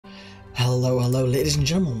Hello, ladies and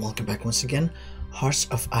gentlemen, welcome back once again. Hearts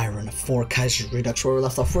of Iron 4 Kaiserredux, where we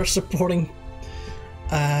left off. We're supporting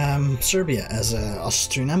Serbia as an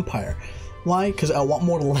Austrian Empire. Why? Because I want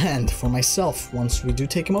more land for myself once we do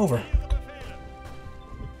take him over.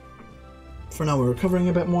 For now, we're recovering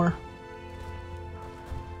a bit more.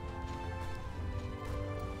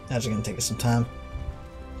 That's going to take us some time.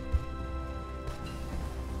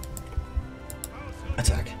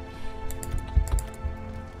 Attack.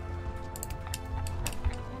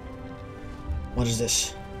 What is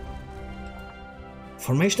this?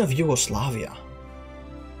 Formation of Yugoslavia.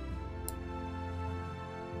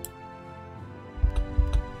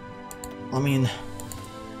 I mean,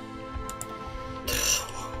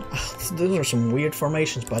 those are some weird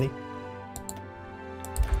formations, buddy.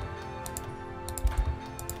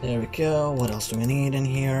 There we go. What else do we need in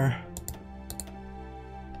here?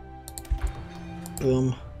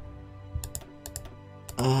 Boom.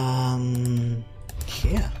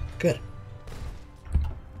 Yeah, good.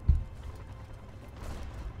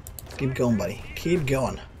 Keep going, buddy. Keep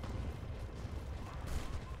going.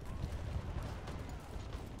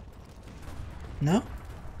 No?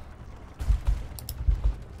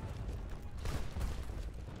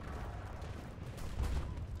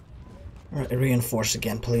 Alright, reinforce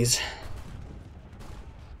again, please.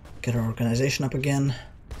 Get our organization up again.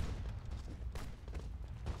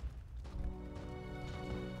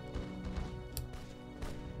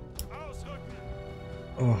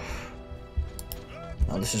 Oh.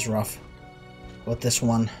 Oh, this is rough. But this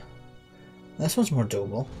one's more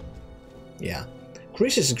doable. Yeah.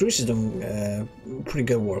 Greece is doing pretty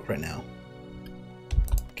good work right now.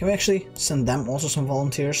 Can we actually send them also some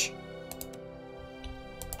volunteers?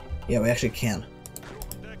 Yeah, we actually can.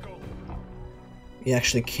 We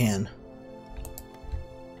actually can.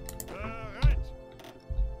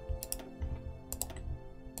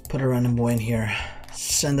 Put a random boy in here.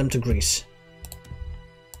 Send them to Greece.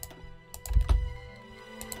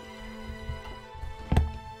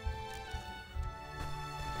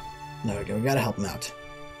 There we go, we gotta help him out.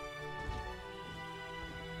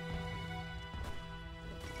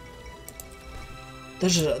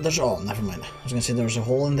 Oh, never mind. I was gonna say there was a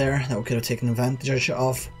hole in there that we could have taken advantage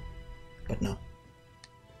of, but no.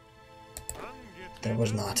 There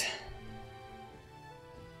was not.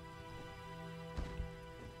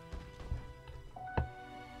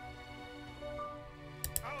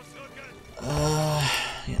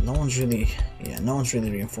 Yeah, no one's really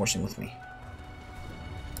reinforcing with me.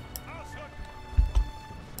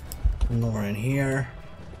 Nowhere in here.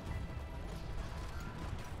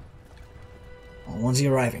 Oh, when's he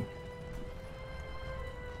arriving?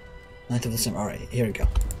 9th of December. Alright, here we go.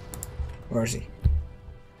 Where is he?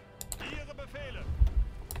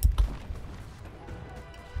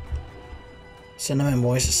 Send him in,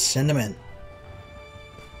 boys. Send him in.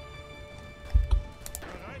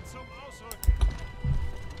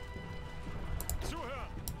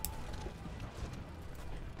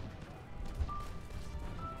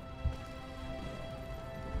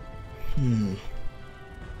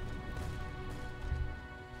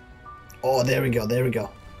 Oh, there we go, there we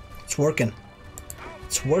go. It's working.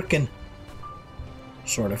 It's working.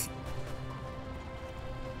 Sort of.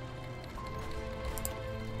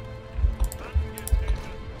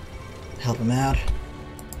 Help him out.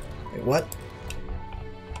 Wait, what?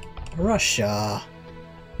 Russia.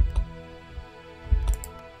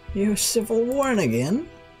 You civil war again?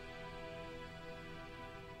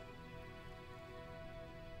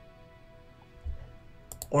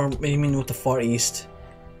 Or you mean with the Far East?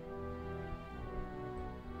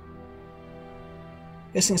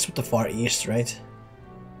 I'm guessing it's with the Far East, right?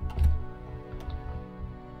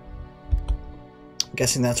 I'm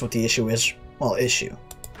guessing that's what the issue is. Well, issue.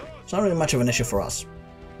 It's not really much of an issue for us.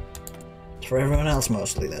 It's for everyone else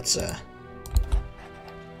mostly that's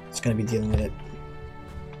it's gonna be dealing with it.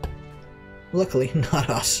 Luckily, not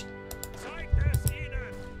us.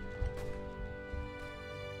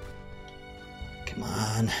 Come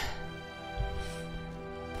on.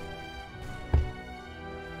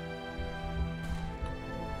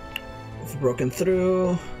 We've broken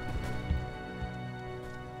through.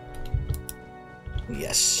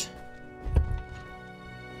 Yes.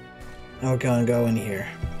 Now we're gonna go in here.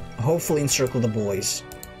 Hopefully encircle the boys.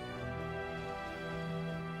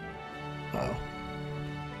 Uh-oh.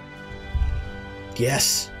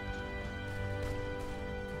 Yes!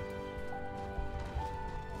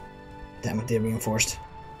 Damn it, they reinforced.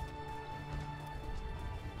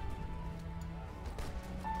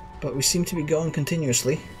 But we seem to be going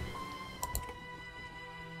continuously.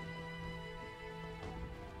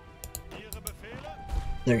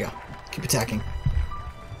 There you go. Keep attacking.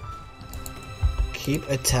 Keep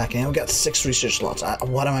attacking. I've got 6 research slots.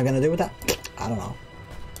 What am I gonna do with that? I don't know.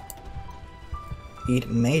 Eat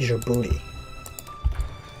major booty.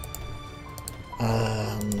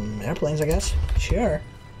 Airplanes, I guess. Sure.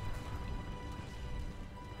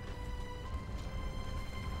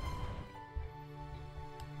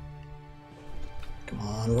 Come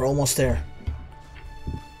on, we're almost there.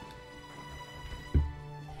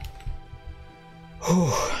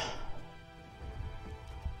 Whew.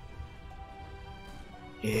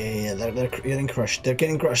 Yeah, they're getting crushed. They're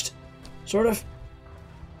getting crushed. Sort of.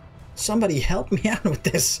 Somebody help me out with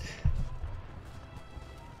this.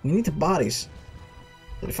 We need the bodies.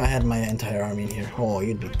 But if I had my entire army in here, oh,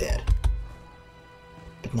 you'd be dead.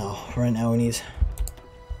 But no, right now we need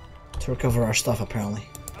to recover our stuff, apparently.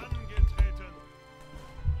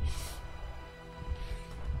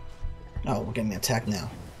 Oh, we're getting attacked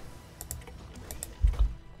now.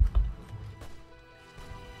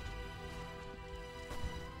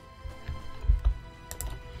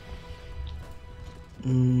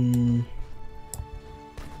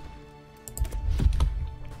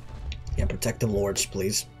 Yeah, protect the lords,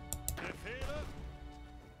 please.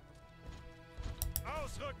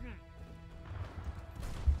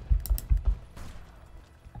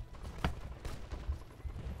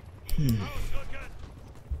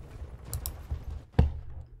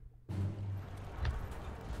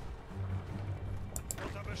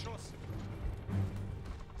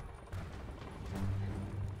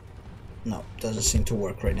 No, doesn't seem to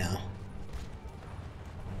work right now.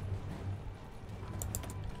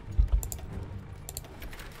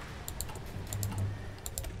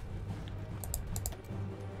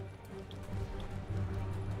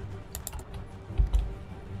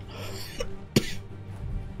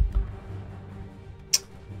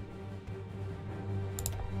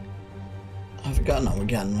 No, we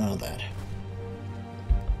got none of that.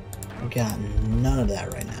 We got none of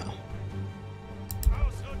that right now.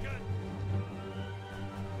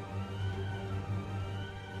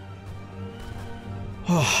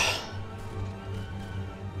 Oh,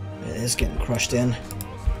 it is getting crushed in.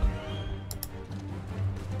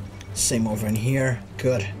 Same over in here.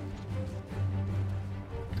 Good.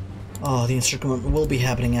 Oh, the encirclement will be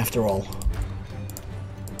happening after all,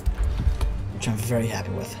 which I'm very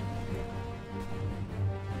happy with.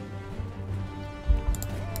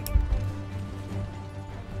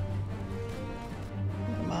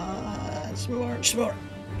 More.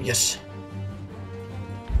 Yes.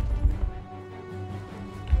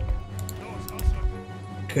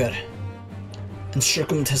 Good.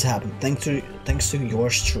 Encirclement has happened. Thanks to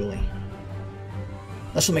yours truly.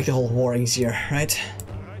 This will make the whole war easier, right?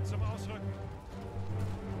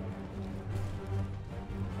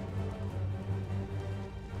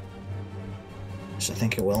 Yes, I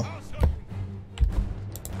think it will.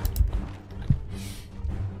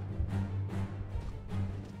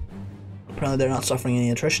 Apparently they're not suffering any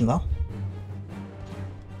attrition though.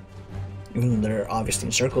 Even though they're obviously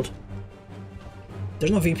encircled.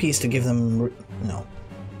 There's no VPs to give them, you know,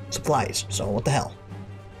 supplies, so what the hell?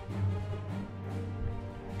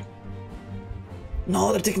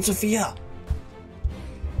 No, they're taking Sofia!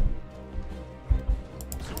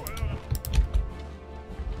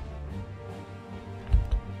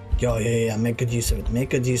 Yeah, make good use of it, make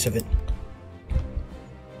good use of it.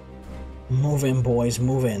 Move in, boys,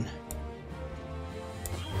 move in.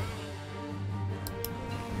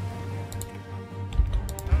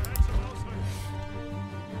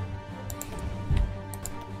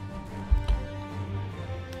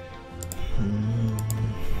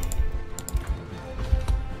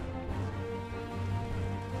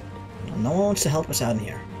 No one wants to help us out in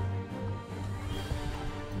here.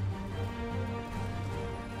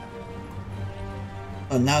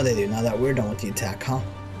 Oh, now they do, now that we're done with the attack, huh?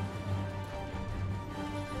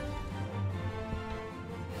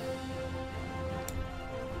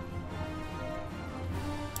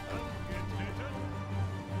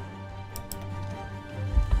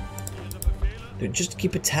 Dude, just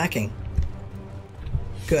keep attacking.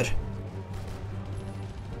 Good.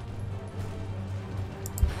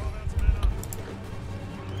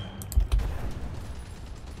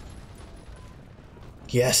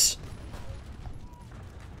 Yes.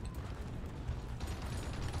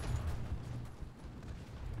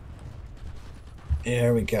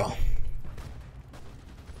 There we go.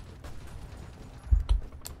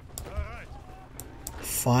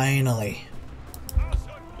 Finally.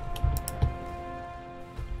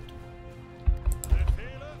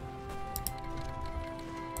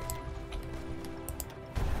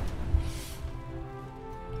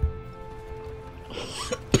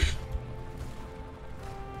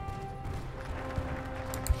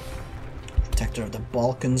 Protector of the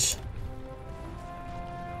Balkans.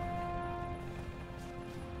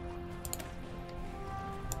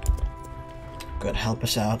 Good, help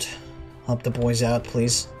us out. Help the boys out,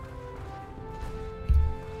 please.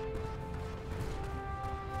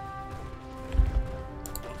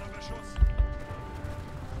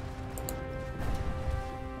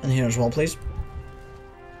 And here as well, please.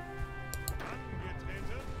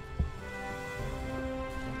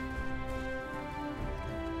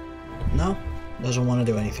 No, doesn't want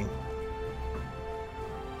to do anything.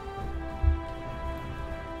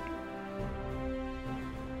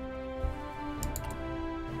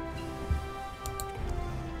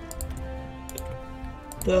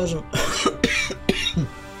 Doesn't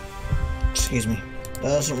excuse me,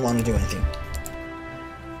 doesn't want to do anything.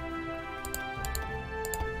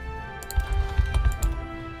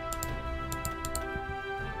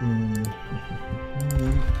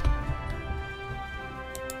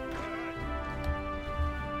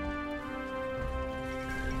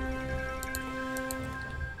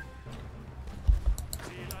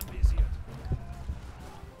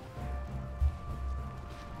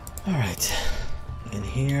 All right, in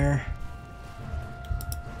here,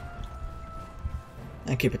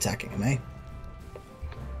 and keep attacking him, eh?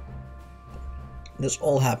 This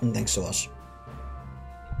all happened thanks to us.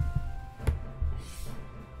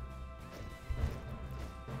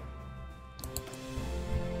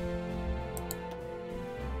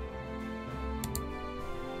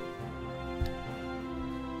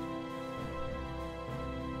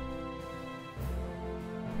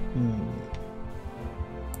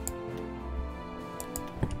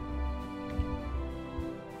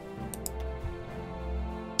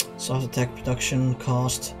 Soft attack production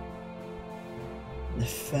cost.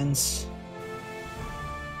 Defense.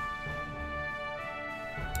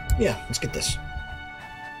 Yeah, let's get this.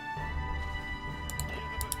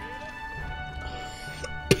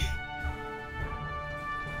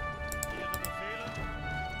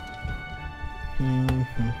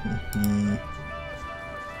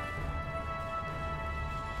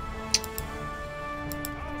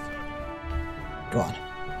 Go on.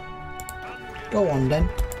 Go on then.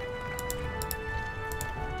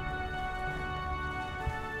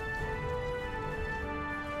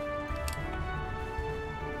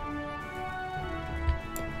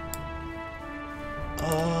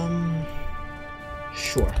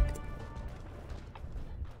 Sure.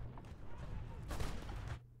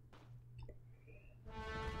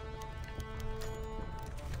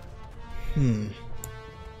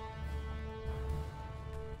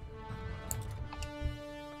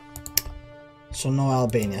 So no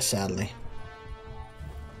Albania, sadly.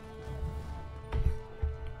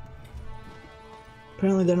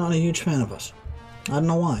 Apparently they're not a huge fan of us. I don't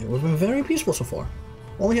know why. We've been very peaceful so far.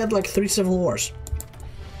 Only had like 3 civil wars.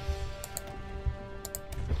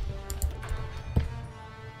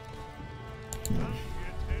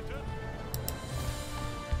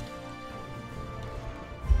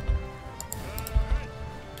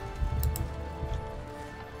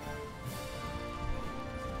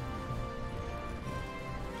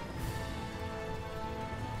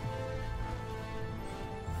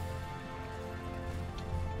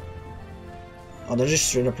 Oh, they're just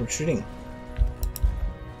straight up retreating.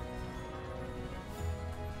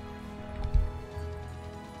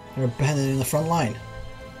 They're abandoning the front line.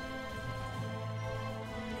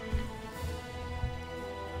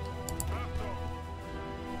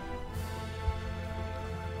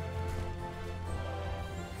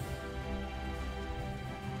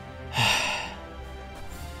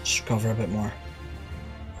 Just cover a bit more.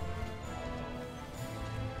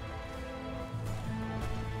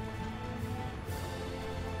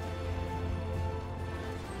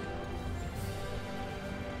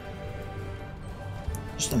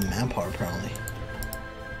 Just the manpower, apparently.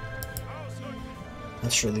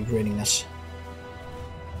 That's really grading us.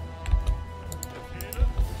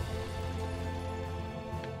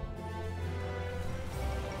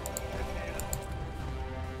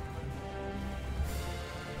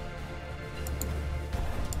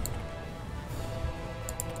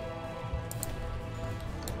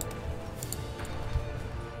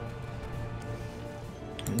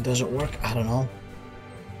 Does it work? I don't know.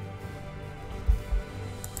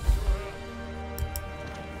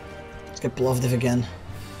 Get Plovdiv again.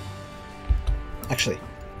 Actually.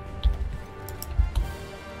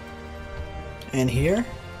 And here,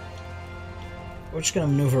 we're just gonna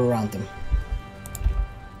maneuver around them.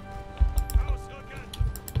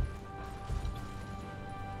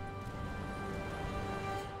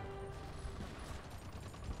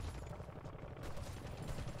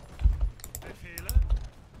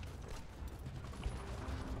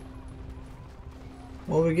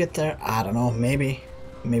 Will we get there? I don't know. Maybe.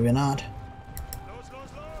 Maybe not.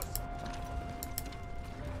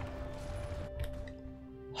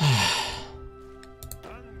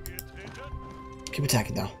 Keep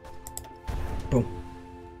attacking though. Boom.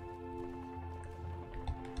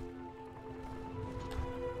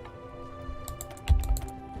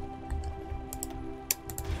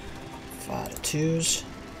 Five twos.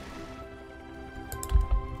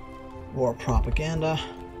 War propaganda.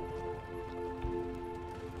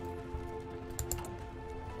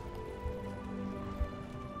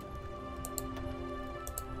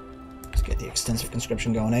 Let's get the extensive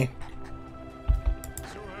conscription going, eh?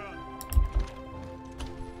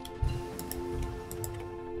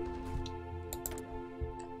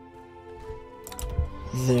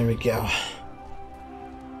 There we go.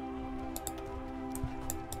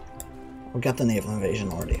 We got the naval invasion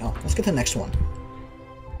already. Oh, let's get the next one.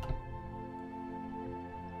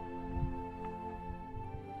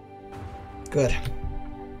 Good.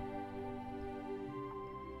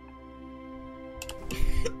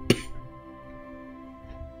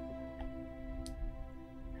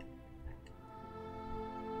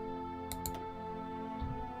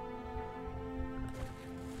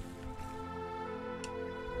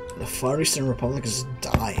 The Far Eastern Republic is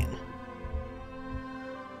dying.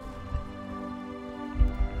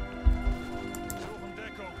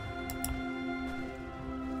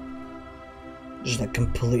 Just like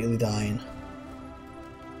completely dying.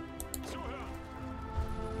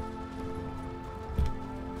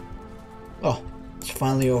 Oh, it's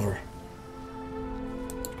finally over.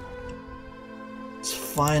 It's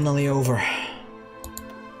finally over.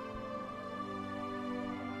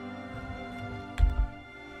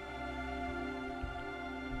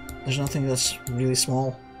 There's nothing that's really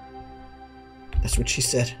small. That's what she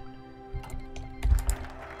said.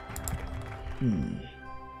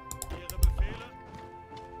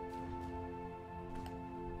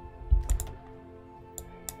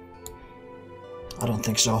 I don't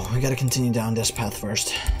think so. We gotta continue down this path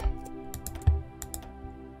first.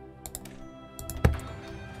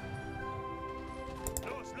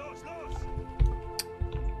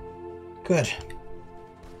 Good.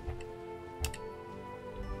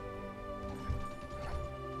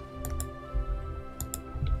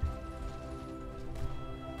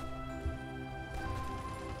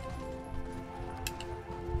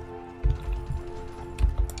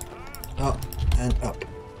 Up and up.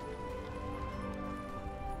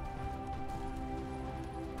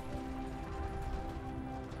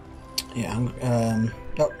 Yeah,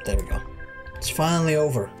 oh, there we go. It's finally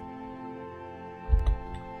over.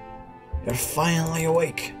 You're finally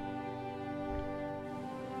awake.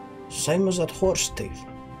 Same as that horse thief.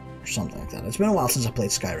 Or something like that. It's been a while since I played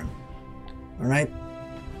Skyrim. Alright?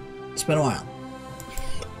 It's been a while.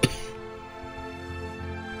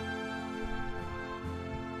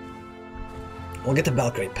 We'll get the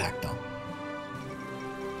Belgrade Pact though.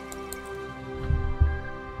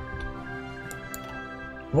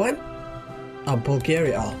 What? Oh,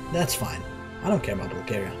 Bulgaria. Oh, that's fine. I don't care about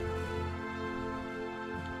Bulgaria.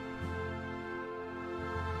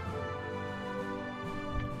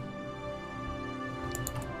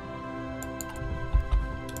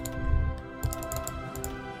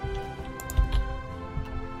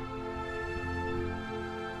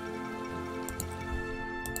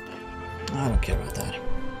 I don't care about that.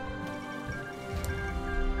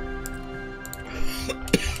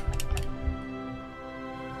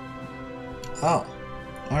 Oh,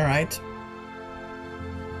 all right.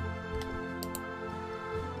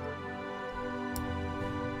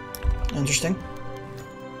 Interesting.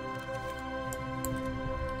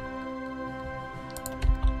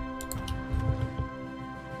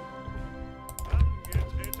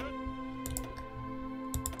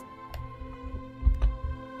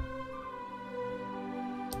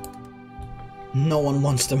 No one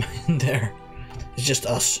wants them in there. It's just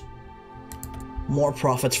us. More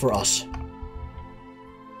profits for us.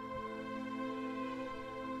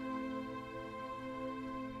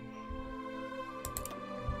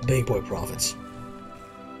 Big boy profits.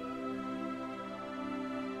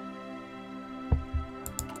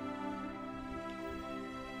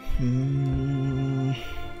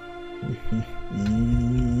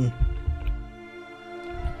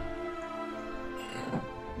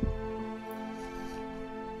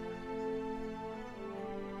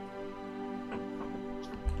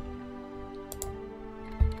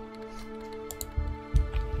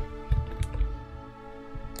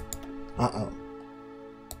 Uh-oh.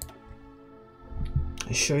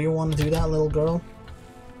 You sure you want to do that, little girl?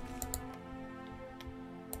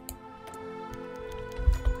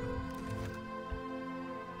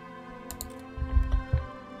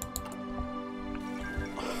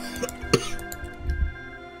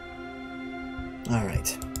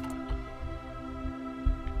 Alright.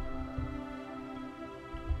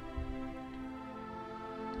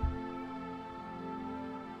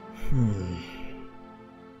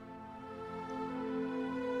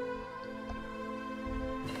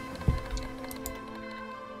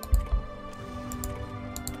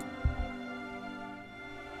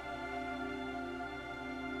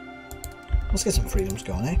 Let's get some freedoms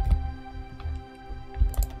going, eh?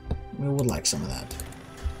 We would like some of that.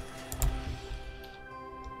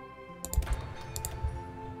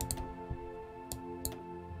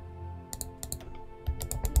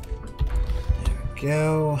 There we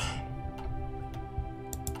go.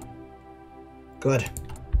 Good.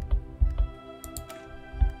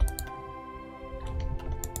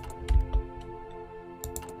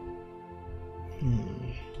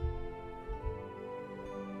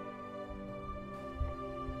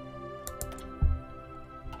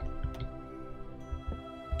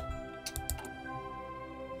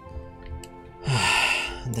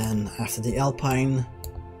 Then after the Alpine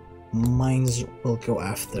mines, will go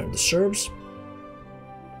after the Serbs.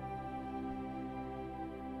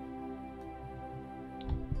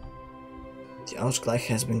 The Ausgleich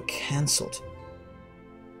has been cancelled.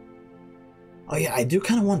 Oh yeah, I do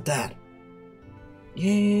kind of want that.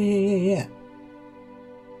 Yeah.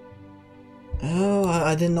 Oh,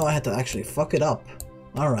 I didn't know I had to actually fuck it up.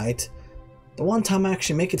 Alright. The one time I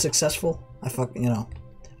actually make it successful,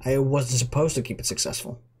 I wasn't supposed to keep it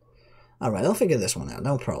successful. Alright, I'll figure this one out.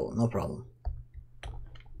 No problem, no problem.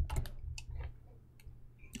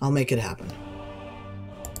 I'll make it happen.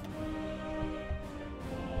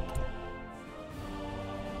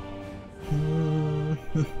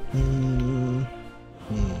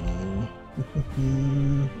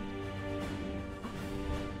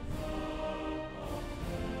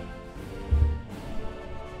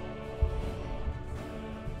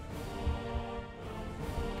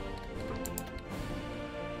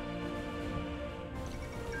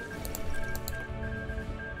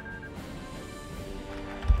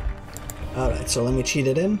 Alright, so let me cheat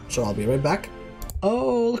it in, so I'll be right back.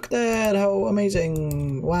 Oh, look at that! How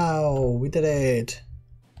amazing! Wow, we did it!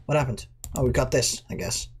 What happened? Oh, we got this, I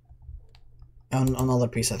guess. On another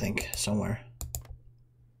piece, I think, somewhere.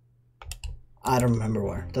 I don't remember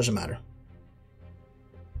where. Doesn't matter.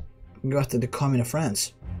 We go after the Commune of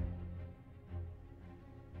France.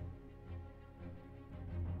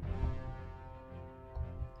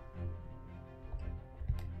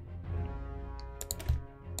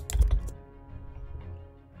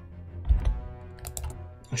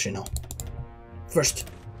 Actually, no. First,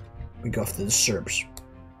 we go after the Serbs.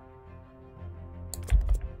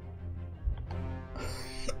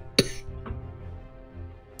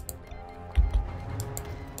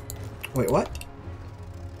 Wait, what?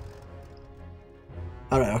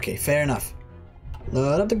 Alright, okay, fair enough.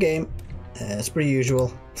 Load up the game, as per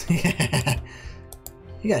usual.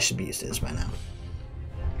 You guys should be used to this by now.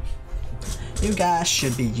 You guys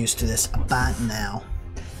should be used to this by now.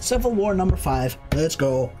 Civil War number 5. Let's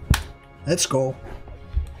go. Let's go.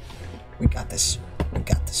 We got this. We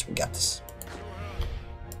got this. We got this.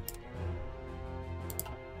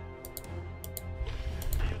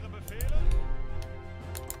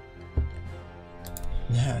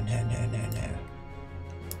 No, no, no, no, no.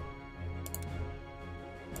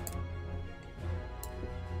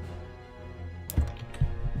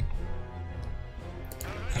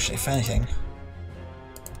 Actually, if anything,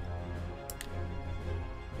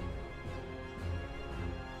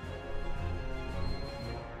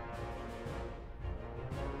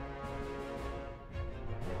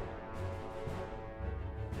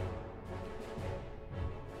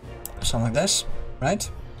 something like this, right?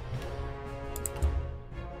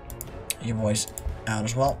 You boys out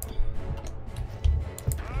as well.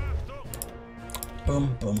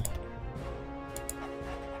 Boom, boom.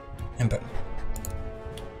 And boom.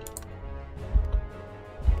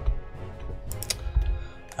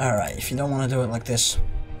 Alright, if you don't want to do it like this,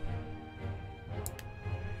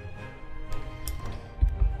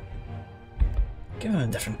 give him a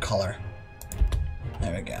different color.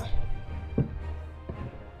 There we go.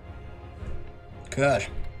 Good.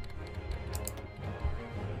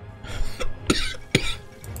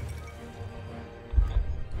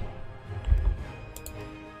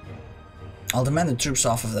 I'll demand the troops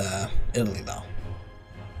off of the Italy, though.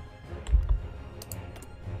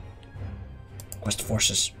 Quest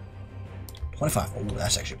forces. 25. Oh,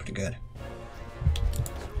 that's actually pretty good.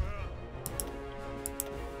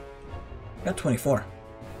 Got 24.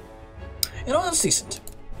 You know, that's decent.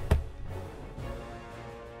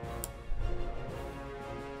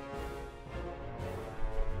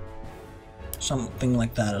 Something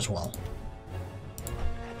like that as well.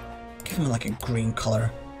 give him like a green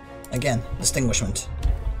color. Again, distinguishment.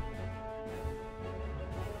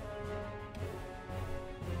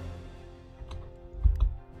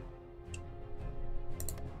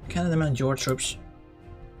 Can I demand your troops?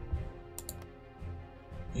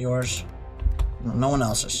 Yours. No one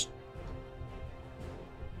else's.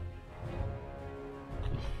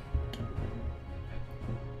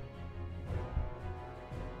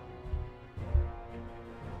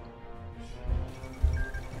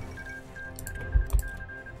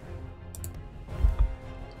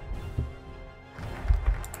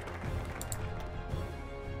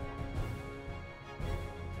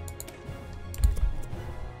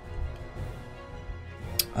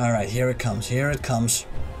 Alright, here it comes, here it comes.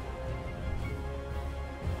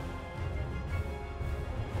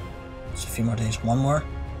 It's a few more days, one more.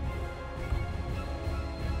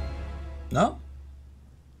 No?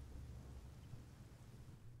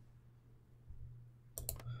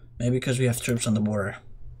 Maybe because we have troops on the border.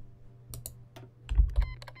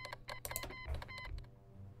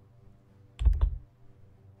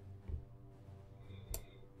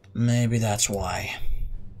 Maybe that's why.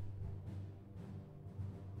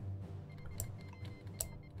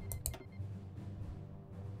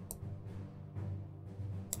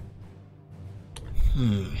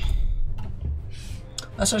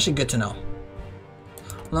 That's actually good to know.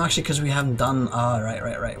 Well, actually, because we haven't done...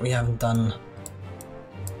 right. We haven't done...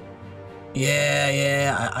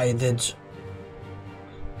 Yeah, I did...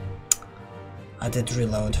 I did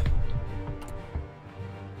reload.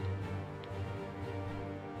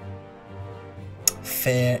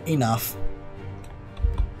 Fair enough.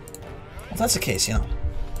 Well, if that's the case, you know.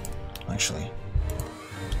 Actually.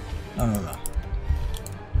 No.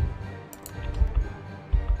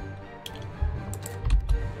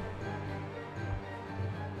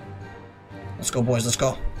 Let's go, boys, let's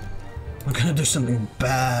go. We're gonna do something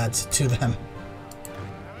bad to them.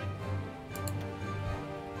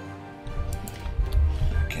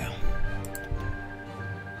 Okay.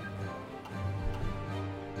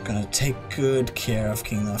 Gonna take good care of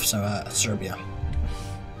Kingdom of Serbia.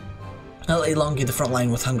 I'll elongate the front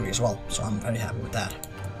line with Hungary as well, so I'm very happy with that.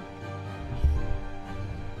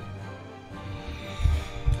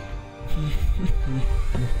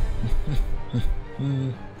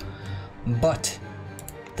 But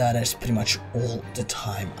that is pretty much all the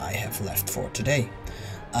time I have left for today.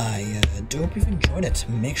 I do hope you've enjoyed it.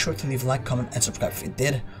 Make sure to leave a like, comment, and subscribe if you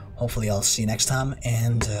did. Hopefully I'll see you next time,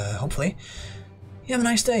 and hopefully you have a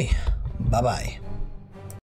nice day. Bye bye.